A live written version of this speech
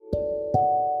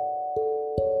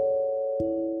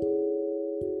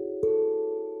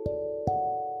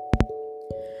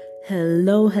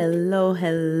Hello, hello,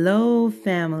 hello,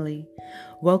 family.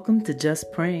 Welcome to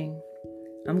Just Praying.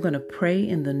 I'm going to pray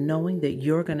in the knowing that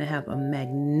you're going to have a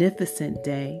magnificent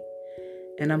day.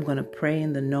 And I'm going to pray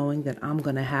in the knowing that I'm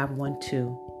going to have one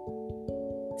too.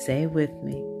 Say it with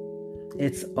me.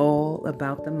 It's all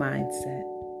about the mindset.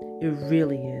 It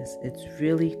really is. It's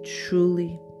really,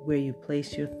 truly where you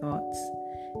place your thoughts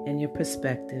and your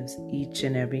perspectives each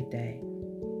and every day.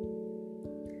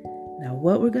 Now,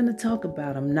 what we're going to talk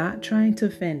about, I'm not trying to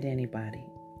offend anybody,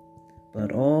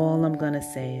 but all I'm going to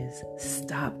say is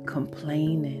stop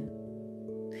complaining.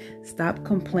 Stop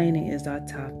complaining is our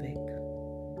topic.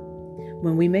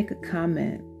 When we make a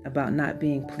comment about not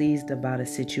being pleased about a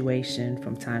situation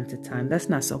from time to time, that's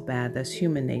not so bad. That's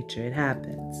human nature. It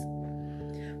happens.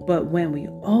 But when we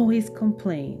always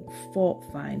complain, fault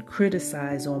find,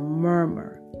 criticize, or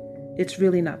murmur, it's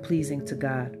really not pleasing to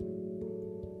God.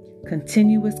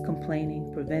 Continuous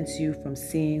complaining prevents you from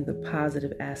seeing the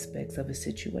positive aspects of a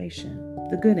situation,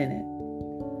 the good in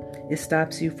it. It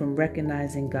stops you from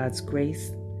recognizing God's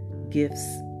grace, gifts,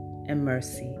 and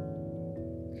mercy.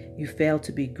 You fail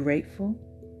to be grateful,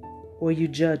 or you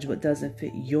judge what doesn't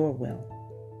fit your will.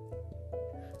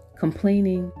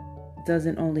 Complaining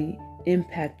doesn't only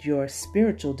impact your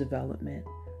spiritual development,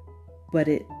 but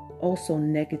it also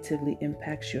negatively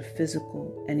impacts your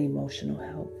physical and emotional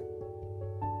health.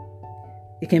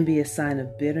 It can be a sign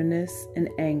of bitterness and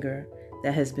anger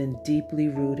that has been deeply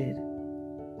rooted.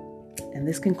 And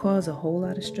this can cause a whole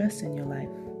lot of stress in your life.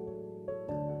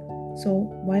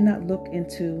 So why not look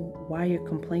into why you're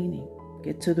complaining?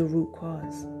 Get to the root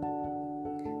cause.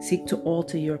 Seek to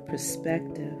alter your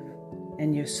perspective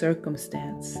and your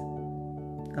circumstance.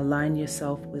 Align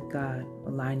yourself with God.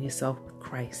 Align yourself with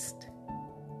Christ.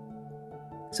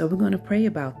 So we're going to pray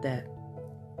about that.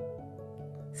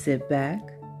 Sit back.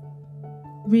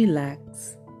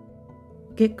 Relax,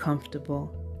 get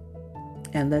comfortable,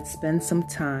 and let's spend some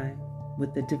time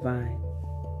with the divine.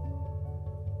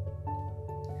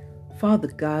 Father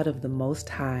God of the Most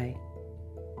High,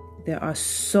 there are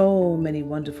so many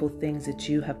wonderful things that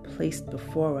you have placed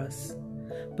before us,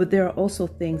 but there are also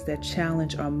things that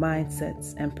challenge our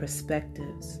mindsets and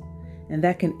perspectives, and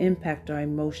that can impact our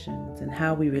emotions and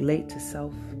how we relate to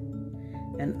self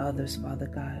and others, Father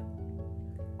God.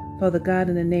 Father God,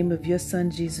 in the name of your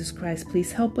Son, Jesus Christ,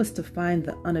 please help us to find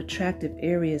the unattractive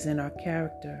areas in our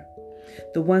character,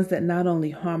 the ones that not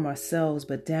only harm ourselves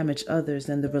but damage others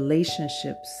and the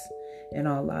relationships in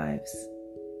our lives.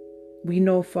 We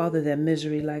know, Father, that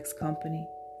misery likes company,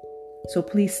 so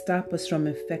please stop us from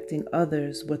infecting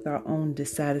others with our own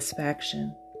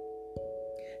dissatisfaction.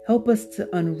 Help us to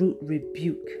unroot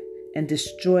rebuke and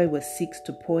destroy what seeks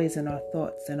to poison our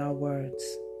thoughts and our words.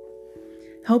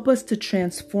 Help us to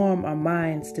transform our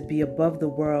minds to be above the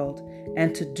world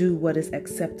and to do what is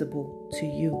acceptable to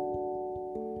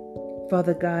you.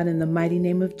 Father God, in the mighty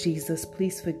name of Jesus,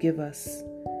 please forgive us.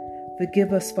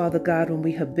 Forgive us, Father God, when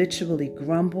we habitually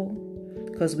grumble,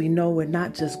 because we know we're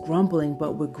not just grumbling,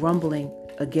 but we're grumbling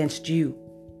against you.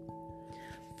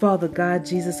 Father God,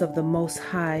 Jesus of the Most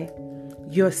High,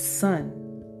 your Son,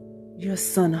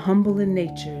 humble in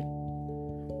nature,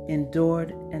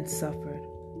 endured and suffered.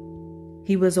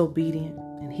 He was obedient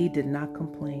and he did not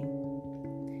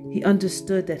complain. He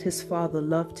understood that his Father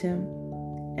loved him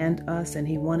and us, and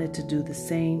he wanted to do the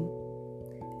same.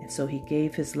 And so he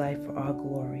gave his life for our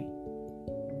glory.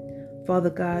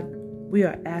 Father God, we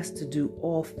are asked to do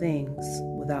all things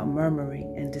without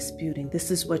murmuring and disputing. This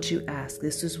is what you ask.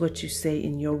 This is what you say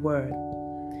in your word.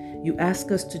 You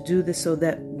ask us to do this so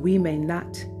that we may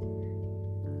not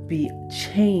be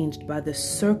changed by the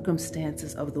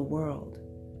circumstances of the world,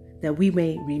 that we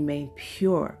may remain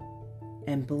pure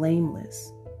and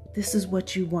blameless. This is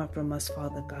what you want from us,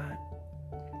 Father God.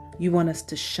 You want us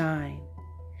to shine.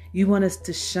 You want us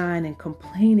to shine, and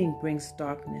complaining brings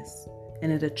darkness,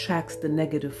 and it attracts the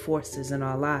negative forces in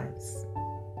our lives.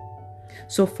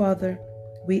 So, Father,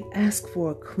 we ask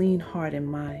for a clean heart and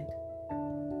mind.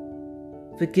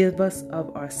 Forgive us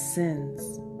of our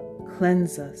sins.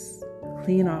 Cleanse us.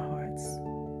 Clean our hearts.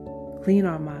 Clean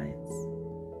our minds.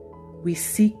 We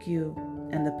seek you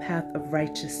and the path of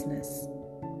righteousness.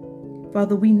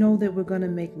 Father, we know that we're going to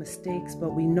make mistakes,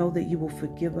 but we know that you will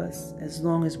forgive us as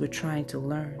long as we're trying to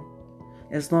learn,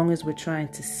 as long as we're trying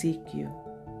to seek you,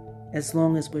 as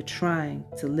long as we're trying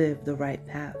to live the right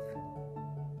path.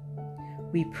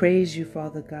 We praise you,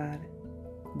 Father God.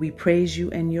 We praise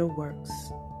you and your works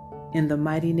in the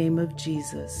mighty name of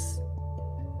Jesus.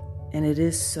 And it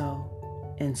is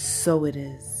so, and so it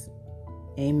is.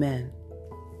 Amen.